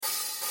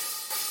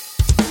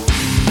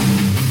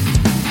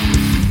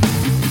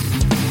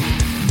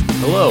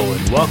Hello,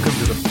 and welcome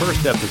to the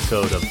first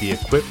episode of The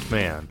Equipped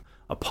Man,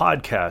 a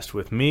podcast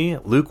with me,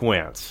 Luke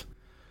Wantz.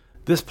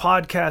 This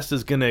podcast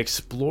is going to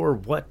explore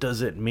what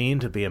does it mean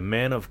to be a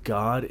man of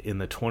God in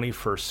the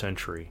 21st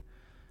century.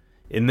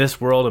 In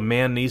this world, a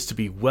man needs to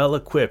be well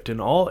equipped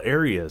in all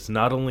areas,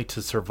 not only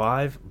to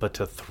survive, but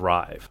to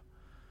thrive.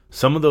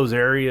 Some of those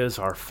areas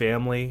are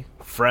family,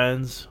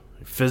 friends,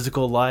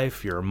 physical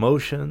life, your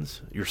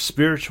emotions, your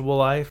spiritual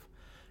life,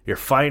 your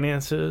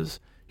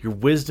finances, your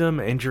wisdom,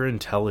 and your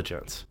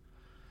intelligence.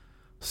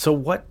 So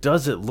what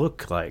does it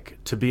look like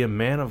to be a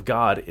man of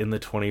God in the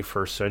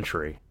 21st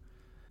century?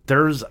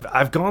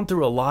 I've gone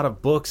through a lot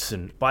of books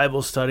and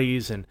Bible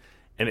studies, and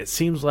it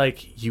seems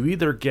like you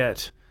either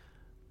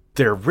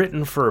they're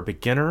written for a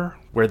beginner,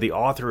 where the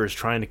author is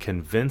trying to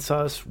convince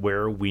us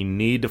where we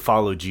need to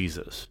follow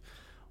Jesus.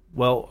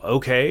 Well,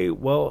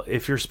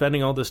 if you're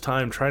spending all this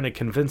time trying to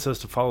convince us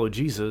to follow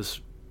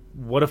Jesus,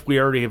 what if we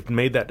already have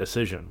made that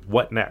decision?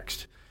 What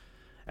next?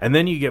 And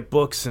then you get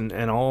books and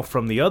all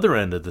from the other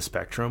end of the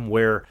spectrum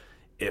where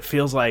it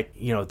feels like,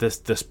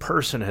 this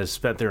person has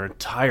spent their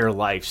entire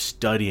life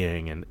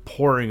studying and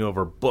poring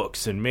over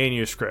books and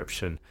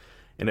manuscripts, and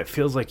it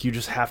feels like you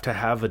just have to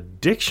have a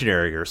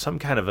dictionary or some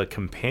kind of a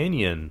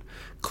companion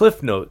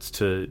cliff notes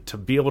to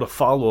be able to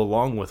follow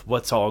along with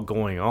what's all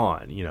going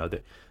on.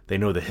 They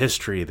know the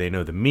history, they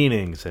know the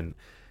meanings, and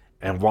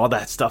while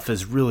that stuff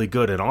is really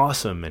good and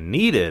awesome and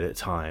needed at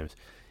times,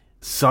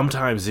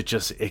 sometimes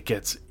it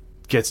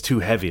gets too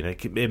heavy,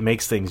 and it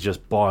makes things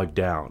just bogged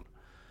down.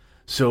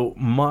 So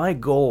my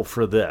goal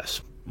for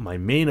this, my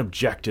main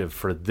objective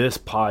for this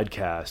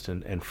podcast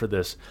and for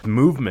this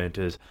movement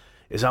is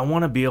I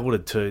want to be able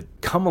to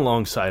come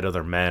alongside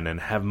other men and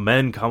have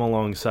men come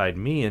alongside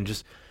me,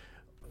 and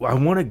I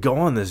want to go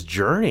on this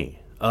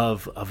journey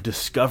of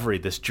discovery,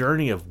 this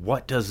journey of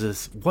what does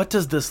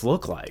this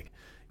look like?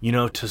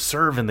 To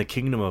serve in the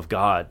kingdom of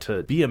God,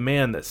 to be a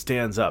man that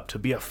stands up, to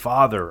be a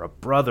father, a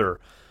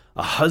brother,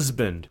 a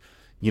husband,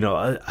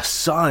 a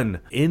son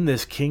in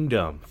this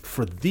kingdom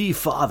for the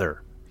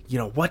Father.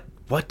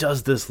 What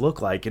does this look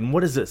like, and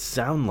what does it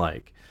sound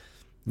like?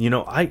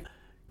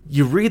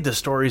 You read the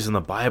stories in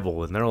the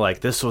Bible, and they're like,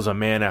 this was a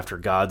man after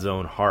God's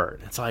own heart.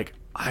 It's like,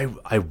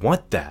 I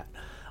want that.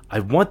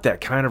 I want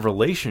that kind of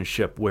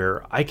relationship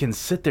where I can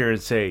sit there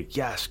and say,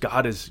 yes,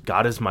 God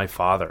is my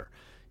Father,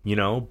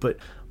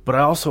 but I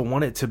also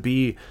want it to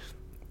be,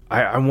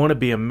 I want to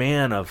be a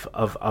man of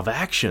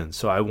action.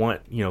 So I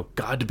want,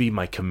 God to be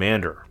my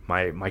commander,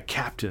 my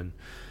captain,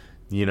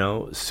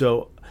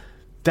 so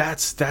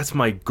that's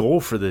my goal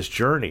for this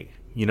journey.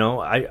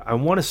 I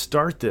want to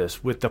start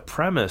this with the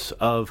premise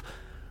of,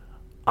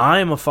 I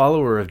am a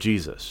follower of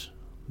Jesus.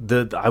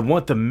 I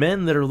want the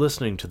men that are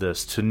listening to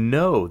this to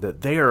know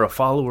that they are a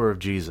follower of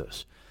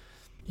Jesus.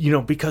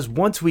 Because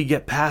once we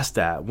get past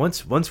that,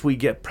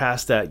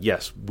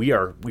 yes, we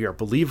are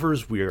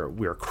believers, we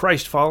are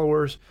Christ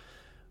followers.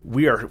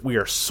 We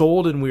are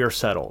sold and we are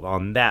settled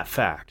on that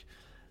fact,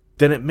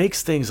 then it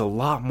makes things a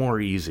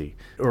lot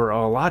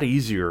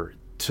easier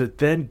to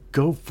then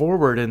go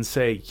forward and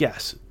say,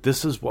 yes,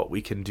 this is what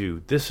we can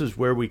do. This is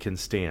where we can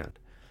stand.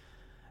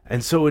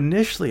 And so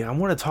initially, I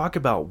want to talk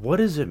about, what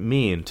does it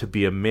mean to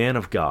be a man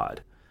of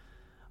God?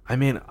 I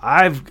mean,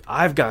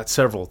 I've got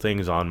several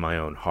things on my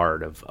own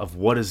heart of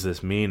what does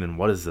this mean and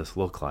what does this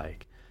look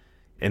like?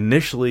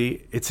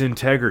 Initially, it's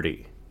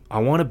integrity. I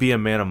want to be a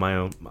man of my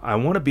own. I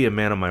want to be a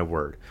man of my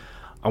word.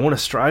 I want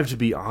to strive to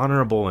be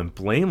honorable and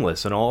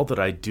blameless in all that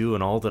I do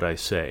and all that I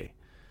say.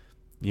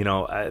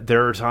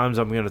 There are times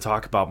I'm going to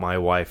talk about my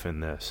wife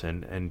in this,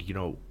 and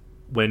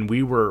when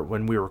we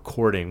were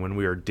courting, when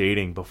we were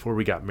dating before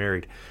we got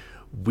married,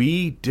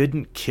 we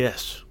didn't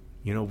kiss.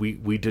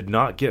 We did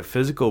not get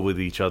physical with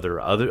each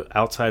other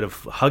outside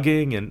of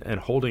hugging and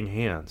holding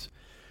hands.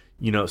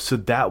 So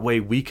that way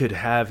we could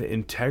have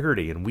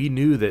integrity, and we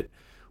knew that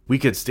we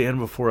could stand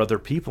before other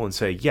people and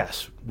say,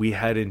 yes, we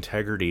had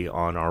integrity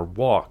on our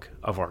walk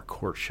of our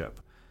courtship.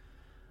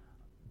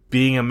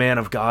 Being a man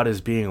of God is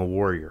being a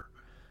warrior.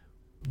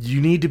 You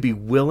need to be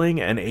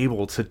willing and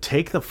able to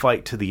take the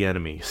fight to the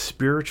enemy,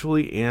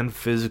 spiritually and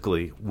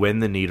physically, when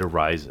the need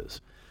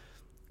arises.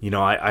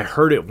 I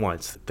heard it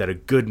once that a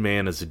good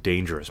man is a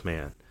dangerous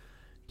man.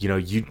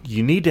 You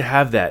need to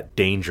have that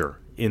danger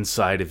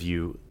inside of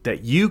you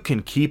that you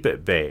can keep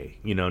at bay,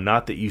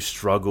 not that you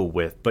struggle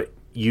with, but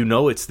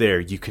it's there.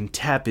 You can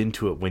tap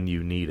into it when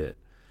you need it.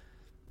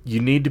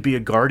 You need to be a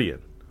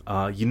guardian.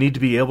 You need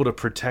to be able to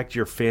protect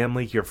your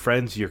family, your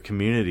friends, your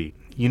community.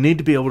 You need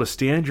to be able to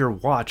stand your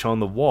watch on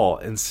the wall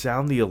and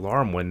sound the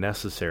alarm when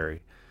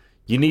necessary.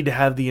 You need to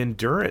have the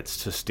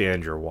endurance to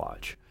stand your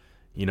watch.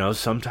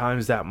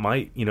 Sometimes that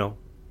might,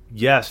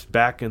 yes,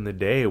 back in the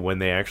day when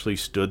they actually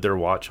stood their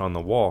watch on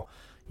the wall,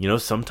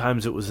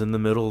 sometimes it was in the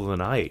middle of the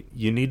night.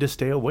 You need to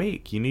stay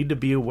awake. You need to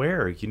be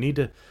aware. You need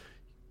to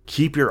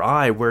keep your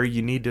eye where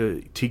you need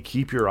to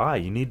keep your eye.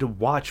 You need to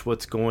watch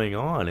what's going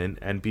on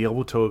and be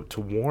able to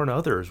warn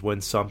others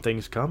when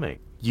something's coming.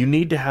 You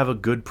need to have a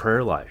good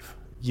prayer life.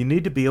 You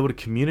need to be able to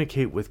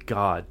communicate with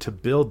God to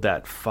build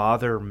that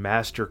father,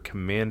 master,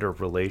 commander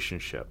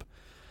relationship.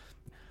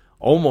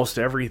 almost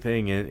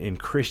everything in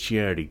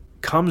Christianity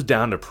comes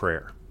down to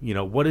prayer.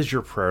 What does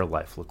your prayer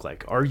life look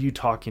like? Are you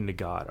talking to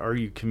God? Are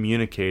you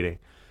communicating?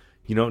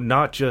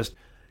 Not just,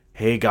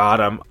 hey, God,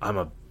 I'm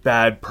a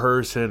bad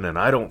person and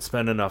I don't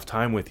spend enough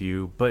time with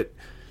you, but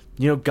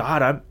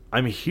God,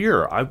 I'm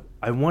here.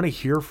 I want to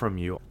hear from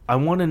you. I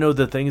want to know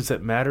the things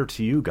that matter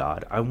to you,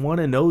 God. I want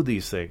to know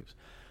these things.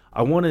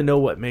 I want to know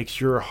what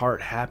makes your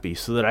heart happy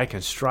so that I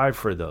can strive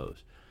for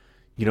those.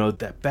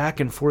 That back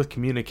and forth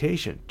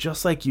communication,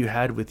 just like you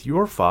had with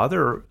your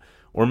father,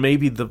 or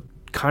maybe the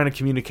kind of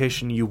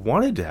communication you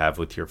wanted to have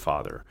with your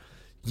father.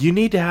 You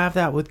need to have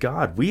that with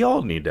God. We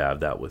all need to have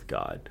that with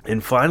God.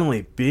 And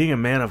finally, being a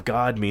man of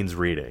God means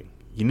reading.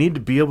 You need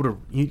to be able to,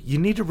 you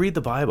need to read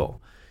the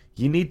Bible.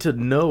 You need to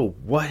know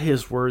what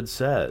his word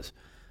says.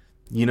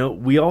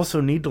 We also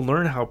need to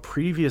learn how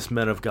previous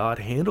men of God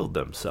handled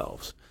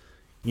themselves.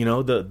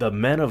 The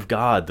men of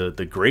God,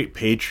 the great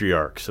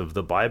patriarchs of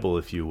the Bible,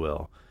 if you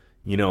will.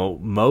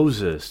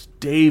 Moses,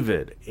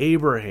 David,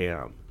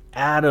 Abraham,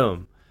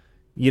 Adam.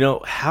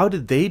 How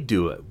did they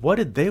do it? What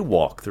did they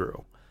walk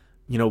through?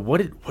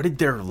 What did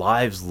their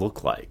lives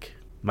look like?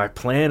 My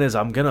plan is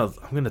I'm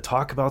gonna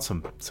talk about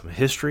some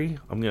history.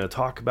 I'm gonna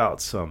talk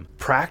about some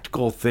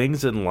practical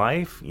things in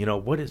life.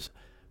 What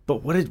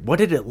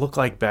did it look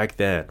like back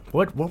then?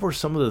 What were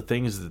some of the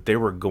things that they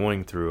were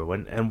going through?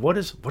 And what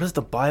does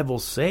the Bible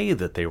say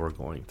that they were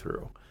going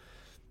through?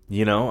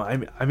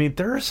 I mean,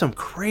 there are some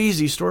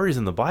crazy stories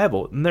in the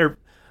Bible, and they're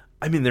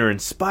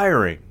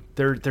inspiring.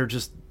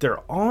 They're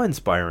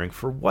awe-inspiring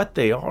for what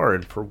they are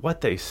and for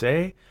what they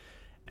say.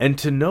 And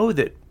to know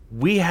that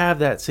we have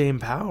that same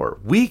power.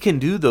 We can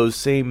do those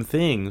same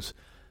things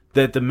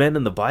that the men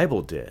in the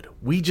Bible did.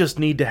 We just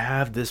need to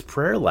have this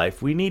prayer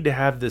life. We need to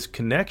have this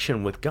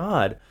connection with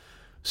God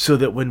so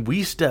that when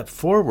we step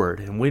forward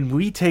and when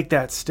we take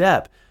that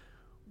step,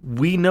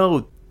 we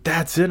know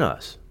that's in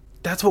us.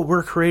 That's what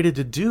we're created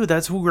to do.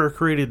 That's who we're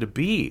created to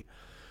be.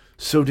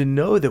 So to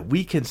know that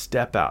we can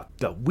step out,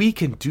 that we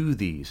can do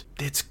these,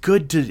 it's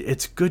good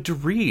to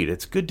read.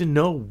 It's good to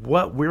know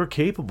what we're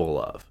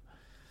capable of.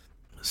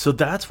 So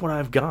that's what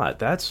I've got.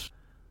 That's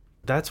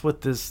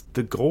what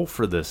the goal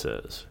for this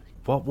is.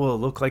 What will it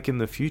look like in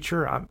the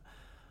future?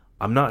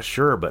 I'm not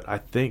sure, but I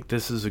think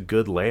this is a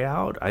good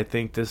layout. I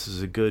think this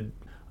is a good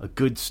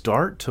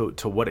start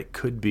to what it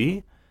could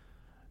be.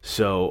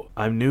 So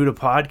I'm new to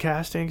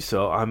podcasting,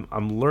 so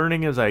I'm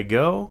learning as I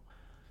go.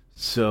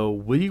 So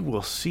we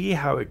will see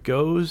how it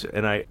goes,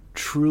 and I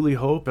truly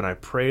hope and I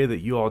pray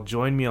that you all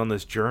join me on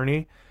this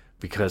journey,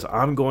 because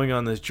I'm going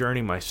on this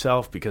journey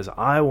myself, because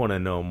I want to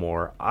know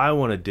more. I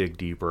want to dig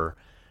deeper,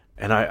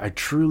 and I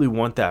truly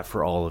want that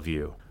for all of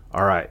you.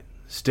 All right,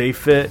 stay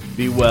fit,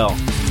 be well.